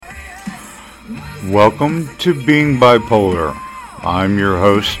Welcome to Being Bipolar. I'm your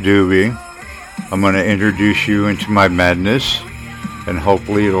host, Doobie. I'm going to introduce you into my madness, and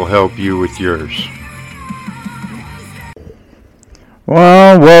hopefully it'll help you with yours.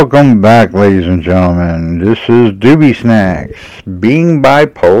 Well, welcome back, ladies and gentlemen. This is Doobie Snacks, Being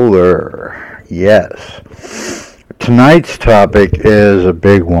Bipolar. Yes. Tonight's topic is a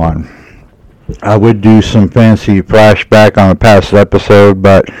big one. I would do some fancy flashback on a past episode,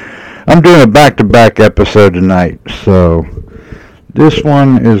 but I'm doing a back-to-back episode tonight, so this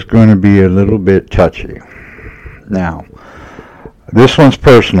one is going to be a little bit touchy. Now, this one's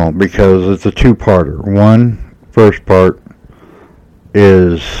personal because it's a two-parter. First part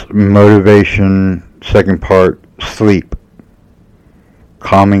is motivation, second part, sleep,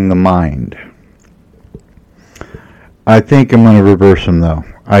 calming the mind. I think I'm going to reverse them, though.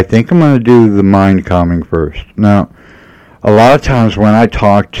 I think I'm going to do the mind calming first. Now, a lot of times when I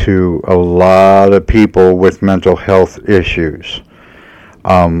talk to a lot of people with mental health issues,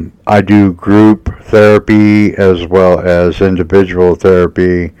 I do group therapy as well as individual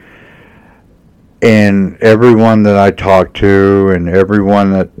therapy, and everyone that I talk to and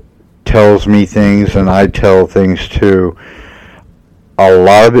everyone that tells me things and I tell things to, a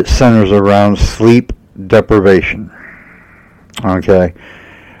lot of it centers around sleep deprivation. Okay?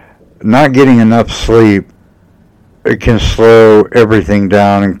 Not getting enough sleep, it can slow everything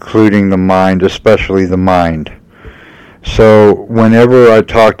down, including the mind, especially the mind. So whenever I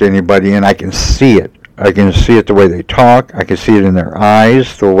talk to anybody, and I can see it the way they talk, I can see it in their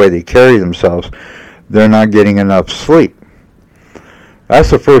eyes, the way they carry themselves, they're not getting enough sleep. That's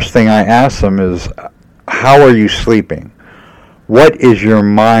the first thing I ask them is, how are you sleeping? What is your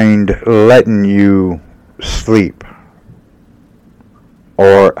mind letting you sleep?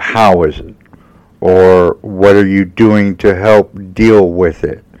 Or how is it? Or what are you doing to help deal with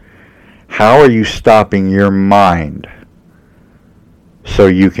it? How are you stopping your mind so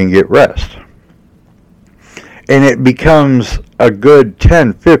you can get rest? And it becomes a good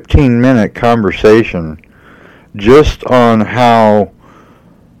 10, 15-minute conversation just on how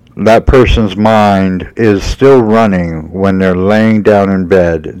that person's mind is still running when they're laying down in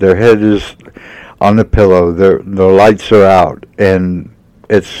bed. Their head is on the pillow, the lights are out, and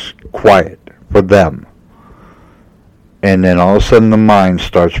it's quiet for them. And then all of a sudden the mind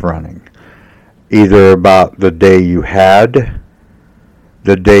starts running. Either about the day you had,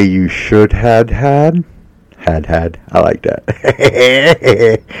 the day you should had, I like that.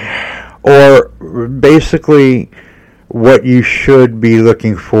 Or basically what you should be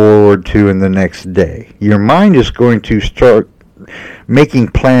looking forward to in the next day. Your mind is going to start making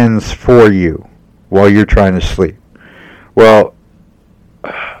plans for you while you're trying to sleep. Well,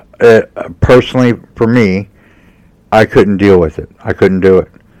 personally, for me, I couldn't deal with it. I couldn't do it.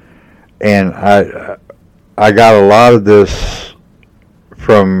 And I got a lot of this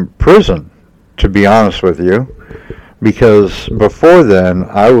from prison, to be honest with you, because before then,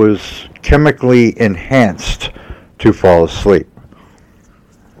 I was chemically enhanced to fall asleep.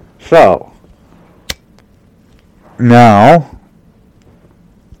 So, now,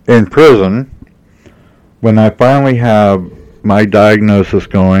 in prison, when I finally have my diagnosis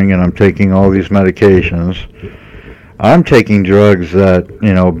going and I'm taking all these medications, I'm taking drugs that,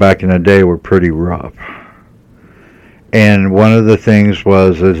 back in the day were pretty rough. And one of the things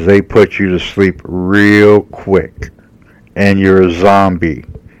is they put you to sleep real quick and you're a zombie.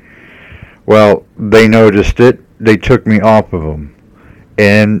 Well, they noticed it. They took me off of them.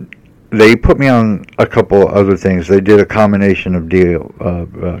 And they put me on a couple of other things. They did a combination of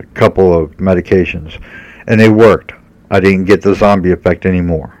a couple of medications. And they worked. I didn't get the zombie effect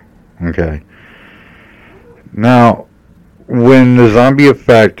anymore. Okay. Now, when the zombie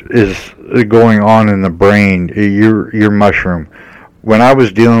effect is going on in the brain, your mushroom. When I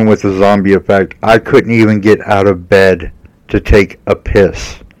was dealing with the zombie effect, I couldn't even get out of bed to take a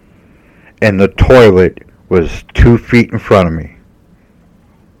piss. And the toilet was 2 feet in front of me.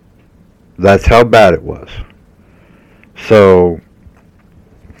 That's how bad it was. So,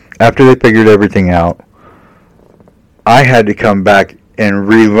 after they figured everything out, I had to come back and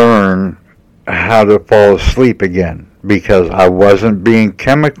relearn how to fall asleep again because I wasn't being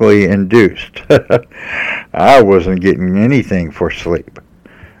chemically induced. I wasn't getting anything for sleep.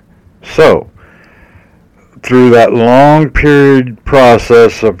 So, through that long period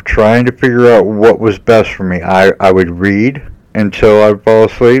process of trying to figure out what was best for me, I would read until I would fall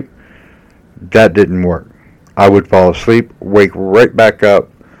asleep. That didn't work. I would fall asleep, wake right back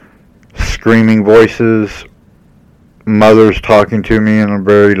up, screaming voices, mothers talking to me in a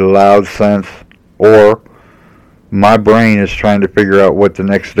very loud sense, or my brain is trying to figure out what the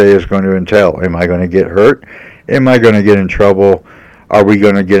next day is going to entail. Am I going to get hurt? Am I going to get in trouble? Are we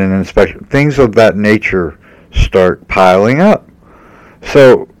going to get an inspection? Things of that nature start piling up.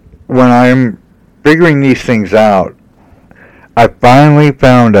 So when I'm figuring these things out, I finally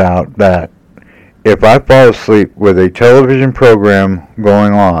found out that if I fall asleep with a television program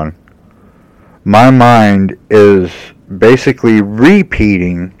going on, my mind is basically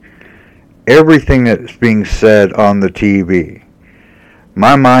repeating everything that's being said on the TV.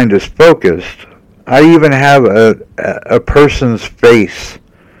 My mind is focused. I even have a person's face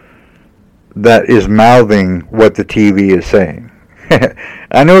that is mouthing what the TV is saying.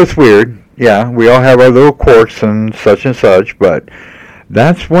 I know it's weird. Yeah, we all have our little quirks and such, but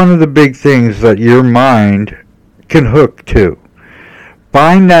that's one of the big things that your mind can hook to.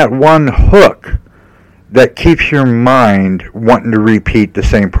 Find that one hook that keeps your mind wanting to repeat the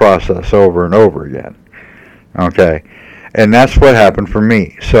same process over and over again. Okay? And that's what happened for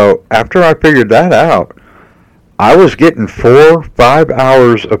me. So after I figured that out, I was getting 4 or 5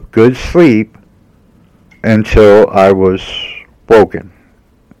 hours of good sleep until I was woken.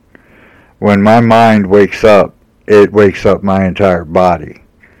 When my mind wakes up, it wakes up my entire body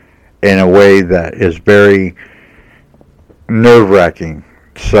in a way that is very nerve-wracking.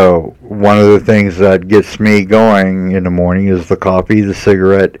 So one of the things that gets me going in the morning is the coffee, the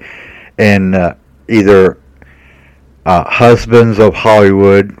cigarette, and either Husbands of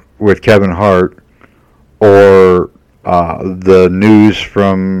Hollywood with Kevin Hart, or the news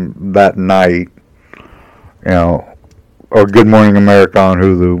from that night, or Good Morning America on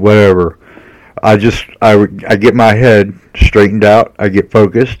Hulu, whatever. I get my head straightened out, I get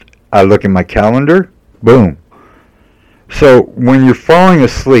focused, I look at my calendar, boom. So when you're falling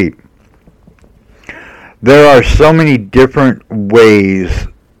asleep, there are so many different ways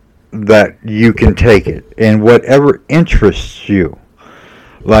that you can take it, and whatever interests you.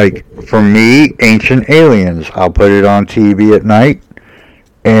 Like, for me, Ancient Aliens, I'll put it on TV at night,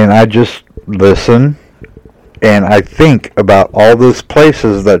 and I just listen, and I think about all those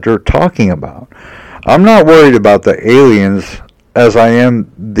places that they're talking about. I'm not worried about the aliens as I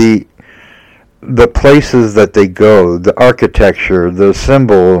am the places that they go, the architecture, the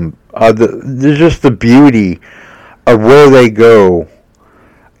symbol, just the beauty of where they go,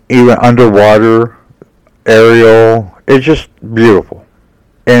 even underwater, aerial. It's just beautiful.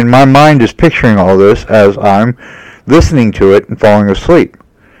 And my mind is picturing all this as I'm listening to it and falling asleep.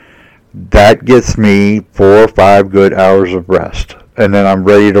 That gets me 4 or 5 good hours of rest. And then I'm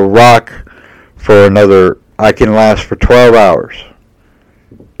ready to rock for another. I can last for 12 hours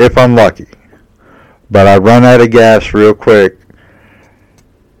if I'm lucky. But I run out of gas real quick,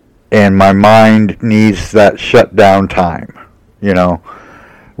 and my mind needs that shutdown time.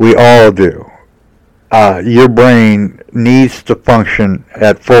 We all do. Your brain needs to function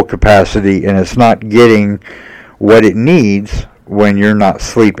at full capacity, and it's not getting what it needs when you're not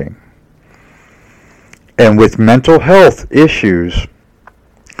sleeping. And with mental health issues,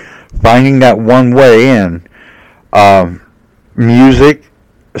 finding that one way in, music.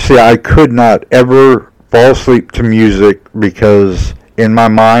 See, I could not ever fall asleep to music because in my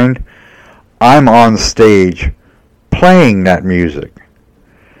mind, I'm on stage playing that music.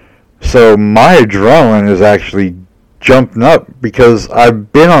 So my adrenaline is actually jumping up because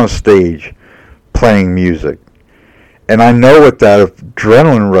I've been on stage playing music. And I know what that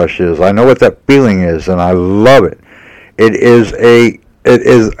adrenaline rush is. I know what that feeling is, and I love it. It is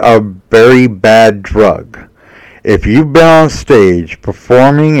a very bad drug. If you've been on stage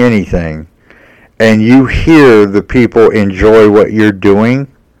performing anything and you hear the people enjoy what you're doing,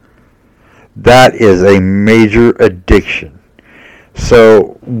 that is a major addiction.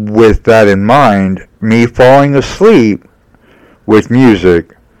 So with that in mind, me falling asleep with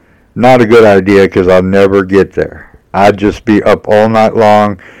music, not a good idea because I'll never get there. I'd just be up all night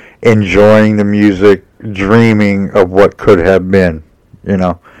long enjoying the music, dreaming of what could have been,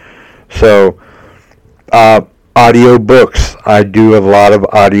 So, audio books. I do a lot of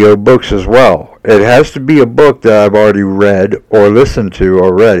audio books as well. It has to be a book that I've already read or listened to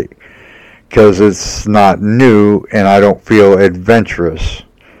already, because it's not new and I don't feel adventurous,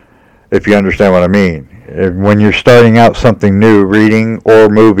 if you understand what I mean. When you're starting out something new, reading or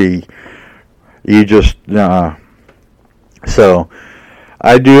movie, you just so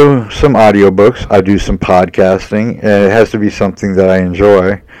I do some audiobooks, I do some podcasting, and it has to be something that I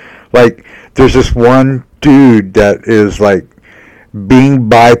enjoy. Like, there's this one dude that is like being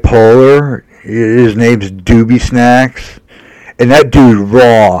bipolar. His name's Doobie Snacks. And that dude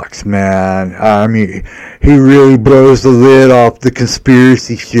rocks, man. I mean, he really blows the lid off the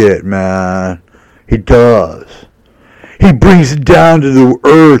conspiracy shit, man. He does. He brings it down to the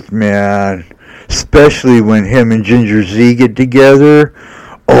earth, man. Especially when him and Ginger Z get together.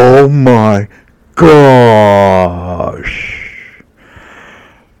 Oh my gosh.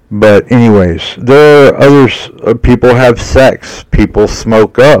 But anyways, there are others. People have sex. People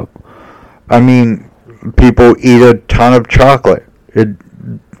smoke up. I mean, people eat a ton of chocolate. A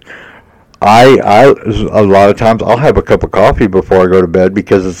lot of times I'll have a cup of coffee before I go to bed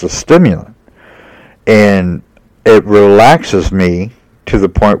because it's a stimulant, and it relaxes me to the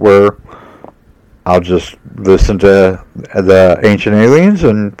point where I'll just listen to the Ancient Aliens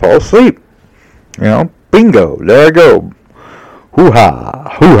and fall asleep. You know, bingo, there I go.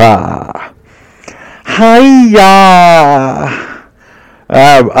 Hoo-ha, hoo-ha. Hi-ya.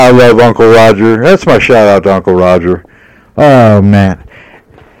 I love Uncle Roger. That's my shout out to Uncle Roger. Oh, man.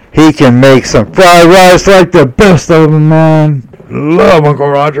 He can make some fried rice like the best of them, man. Love Uncle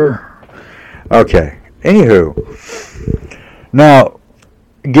Roger. Okay, anywho. Now,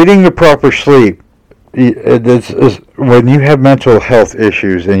 getting the proper sleep, when you have mental health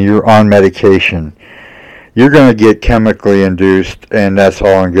issues and you're on medication, you're going to get chemically induced, and that's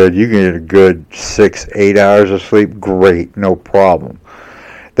all and good. You can get a good 6-8 hours of sleep. Great, no problem.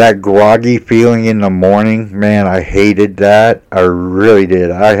 That groggy feeling in the morning, man, I hated that. I really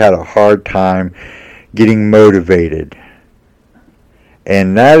did. I had a hard time getting motivated.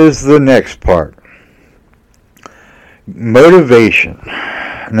 And that is the next part. Motivation.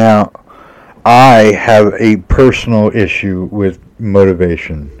 Now, I have a personal issue with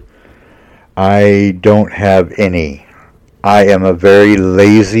motivation. I don't have any. I am a very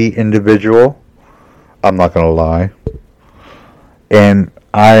lazy individual. I'm not going to lie. And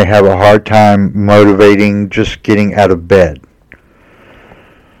I have a hard time motivating just getting out of bed.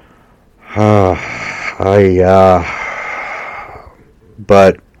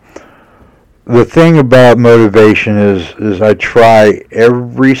 But the thing about motivation is I try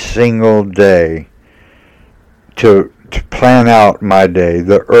every single day to plan out my day.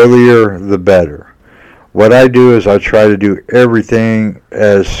 The earlier, the better. What I do is I try to do everything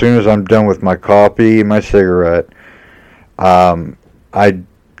as soon as I'm done with my coffee and my cigarette. I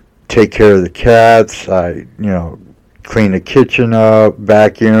take care of the cats. I, clean the kitchen up,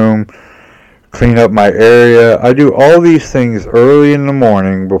 vacuum, clean up my area. I do all these things early in the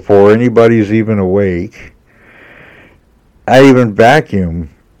morning before anybody's even awake. I even vacuum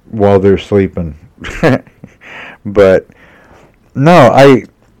while they're sleeping. But no,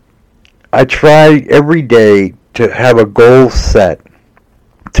 I try every day to have a goal set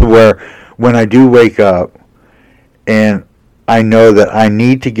to where when I do wake up and I know that I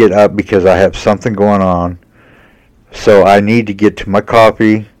need to get up because I have something going on, so I need to get to my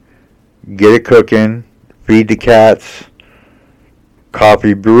coffee, get it cooking, feed the cats,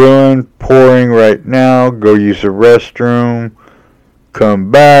 coffee brewing, pouring right now, go use the restroom,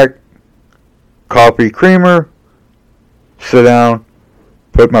 come back, coffee creamer, sit down,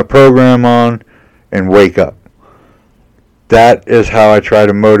 put my program on, and wake up. That is how I try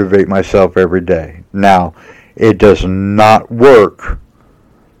to motivate myself every day. Now, it does not work,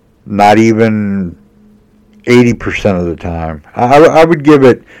 not even 80% of the time. I would give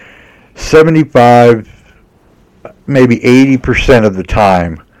it 75, maybe 80% of the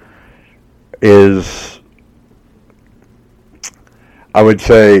time is, I would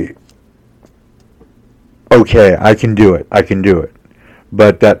say, okay, I can do it.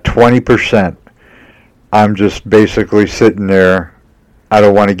 But that 20%, I'm just basically sitting there. I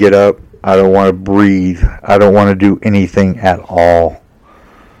don't want to get up. I don't want to breathe. I don't want to do anything at all.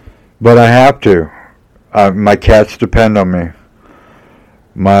 But I have to. My cats depend on me.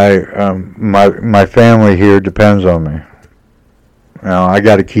 My family here depends on me. I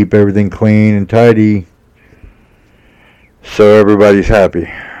got to keep everything clean and tidy so everybody's happy.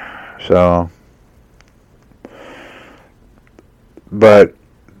 So, but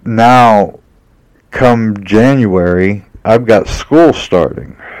now, come January, I've got school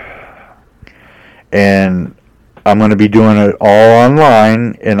starting. And I'm going to be doing it all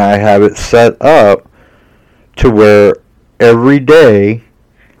online, and I have it set up to where every day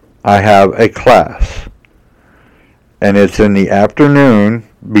I have a class. And it's in the afternoon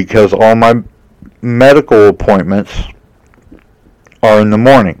because all my medical appointments are in the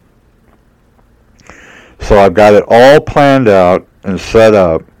morning. So I've got it all planned out and set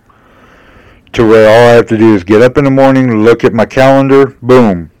up to where all I have to do is get up in the morning, look at my calendar,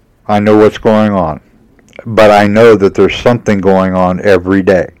 boom, I know what's going on. But I know that there's something going on every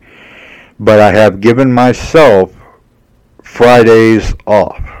day. But I have given myself Fridays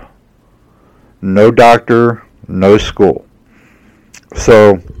off. No doctor, no school.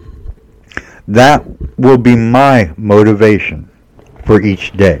 So That will be my motivation for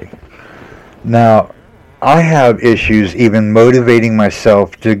each day. Now, I have issues even motivating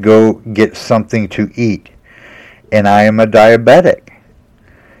myself to go get something to eat. And I am a diabetic.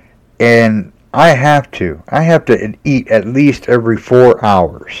 And I have to eat at least every 4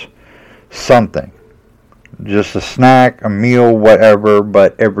 hours. Something. Just a snack, a meal, whatever,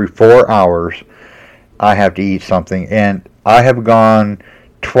 but every 4 hours I have to eat something. And I have gone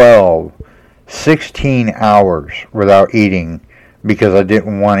 12, 16 hours without eating because I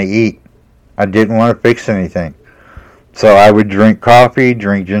didn't want to eat. I didn't want to fix anything. So I would drink coffee,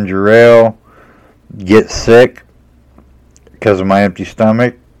 drink ginger ale, get sick because of my empty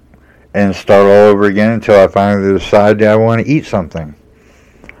stomach, and start all over again until I finally decide that I want to eat something.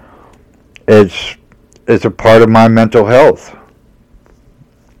 It's a part of my mental health.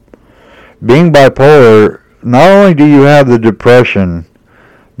 Being bipolar, not only do you have the depression,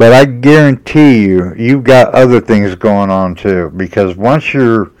 but I guarantee you've got other things going on too. Because once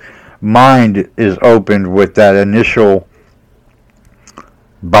your mind is opened with that initial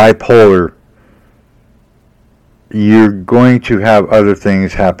bipolar, you're going to have other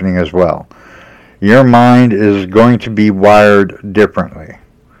things happening as well. Your mind is going to be wired differently.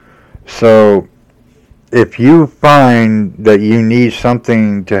 So if you find that you need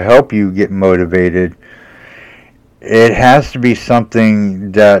something to help you get motivated, it has to be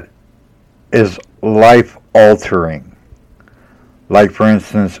something that is life altering. Like, for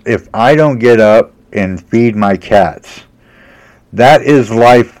instance, if I don't get up and feed my cats, that is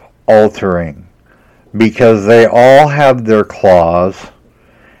life altering. Because they all have their claws,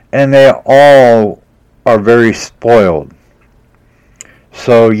 and they all are very spoiled.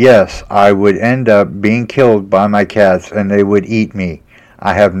 So yes, I would end up being killed by my cats, and they would eat me.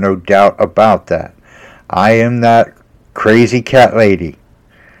 I have no doubt about that. I am that crazy cat lady.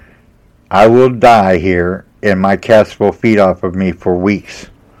 I will die here, and my cats will feed off of me for weeks.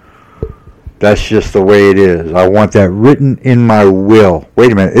 That's just the way it is. I want that written in my will.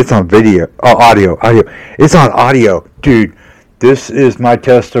 Wait a minute. It's on video. Oh, audio. It's on audio. Dude, this is my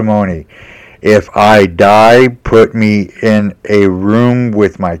testimony. If I die, put me in a room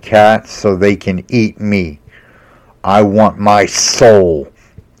with my cats so they can eat me. I want my soul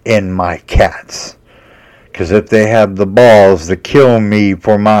in my cats. Because if they have the balls to kill me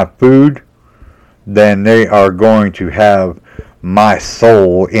for my food, then they are going to have my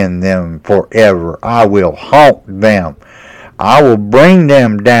soul in them forever. I will haunt them. I will bring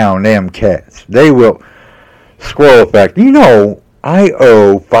them down, them cats. They will. Squirrel effect. You know, I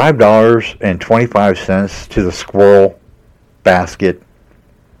owe $5.25 to the squirrel basket.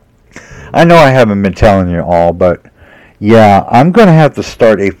 I know I haven't been telling you all, but yeah, I'm going to have to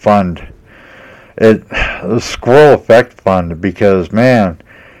start a fund. The squirrel effect fund, because man,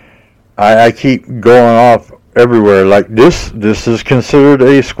 I keep going off everywhere like this is considered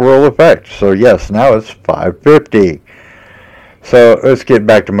a squirrel effect. So yes, now it's $5.50. So let's get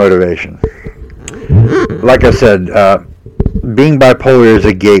back to motivation. Like I said, being bipolar is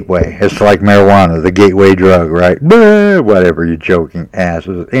a gateway. It's like marijuana, the gateway drug, right? Whatever, you joking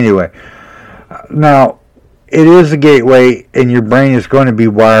asses. Anyway, now it is a gateway, and your brain is going to be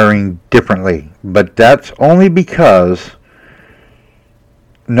wiring differently, but that's only because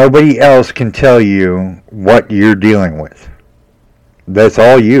nobody else can tell you what you're dealing with. That's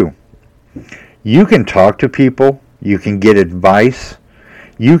all you. You can talk to people. You can get advice.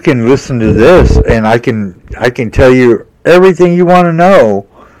 You can listen to this, and I can tell you everything you want to know,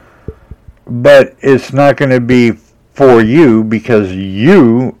 but it's not going to be for you because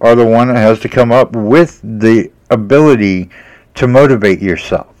you are the one that has to come up with the ability to motivate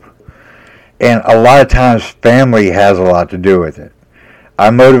yourself. And a lot of times family has a lot to do with it.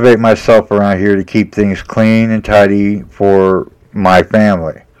 I motivate myself around here to keep things clean and tidy for my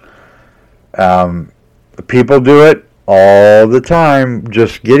family. People do it all the time,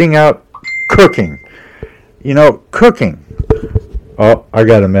 just getting out, cooking. You know, cooking. Oh, I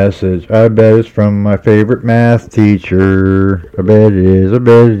got a message. I bet it's from my favorite math teacher. I bet it is.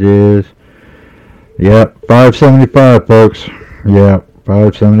 Yep, $5.75, folks. Yep,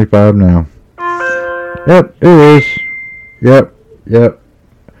 $5.75 now. Yep, it is. Yep.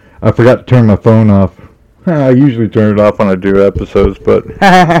 I forgot to turn my phone off. I usually turn it off when I do episodes, but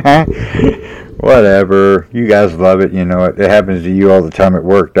whatever. You guys love it, you know it. It happens to you all the time at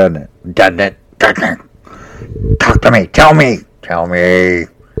work, doesn't it? Talk to me. Tell me.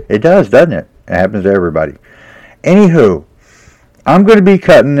 It does, doesn't it? It happens to everybody. Anywho, I'm going to be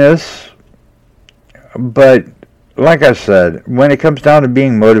cutting this, but like I said, when it comes down to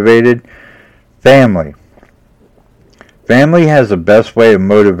being motivated, family. Family has the best way of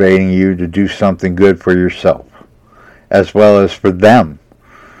motivating you to do something good for yourself, as well as for them.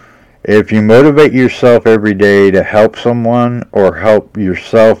 If you motivate yourself every day to help someone or help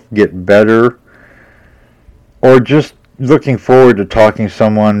yourself get better, or just looking forward to talking to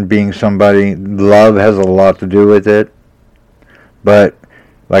someone, being somebody, love has a lot to do with it. But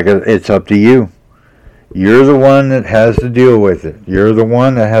it's up to you. You're the one that has to deal with it. You're the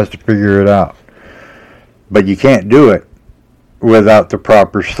one that has to figure it out. But you can't do it without the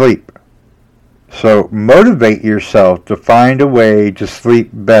proper sleep. So motivate yourself to find a way to sleep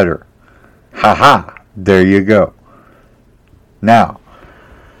better. There you go. Now,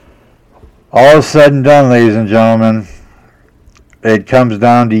 all said and done, ladies and gentlemen, it comes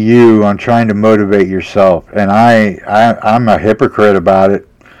down to you on trying to motivate yourself. And I'm a hypocrite about it,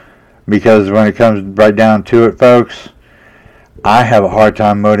 because when it comes right down to it, folks, I have a hard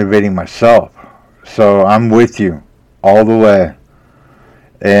time motivating myself. So I'm with you all the way.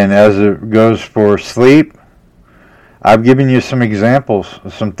 And as it goes for sleep, I've given you some examples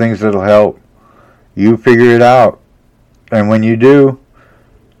of some things that'll help. You figure it out. And when you do,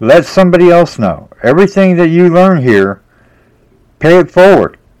 let somebody else know. Everything that you learn here, pay it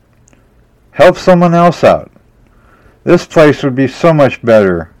forward. Help someone else out. This place would be so much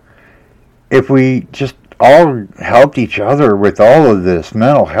better if we just all helped each other with all of this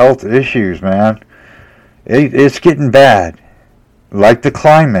mental health issues, man. It's getting bad. Like the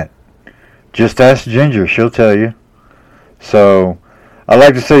climate. Just ask Ginger, she'll tell you. So, I'd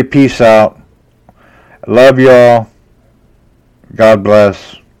like to say peace out. Love y'all. God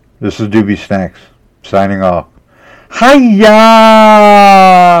bless. This is Doobie Snacks, signing off. Hiya!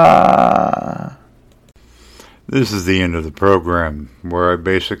 This is the end of the program, where I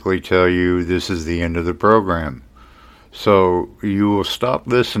basically tell you this is the end of the program. So you will stop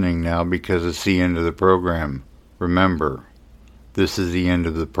listening now because it's the end of the program. Remember, this is the end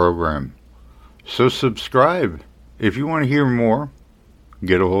of the program. So subscribe. If you want to hear more,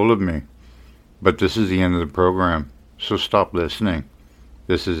 get a hold of me. But this is the end of the program, so stop listening.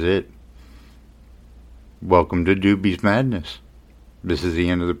 This is it. Welcome to Doobie's Madness. This is the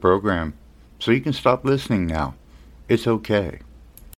end of the program, so you can stop listening now. It's okay.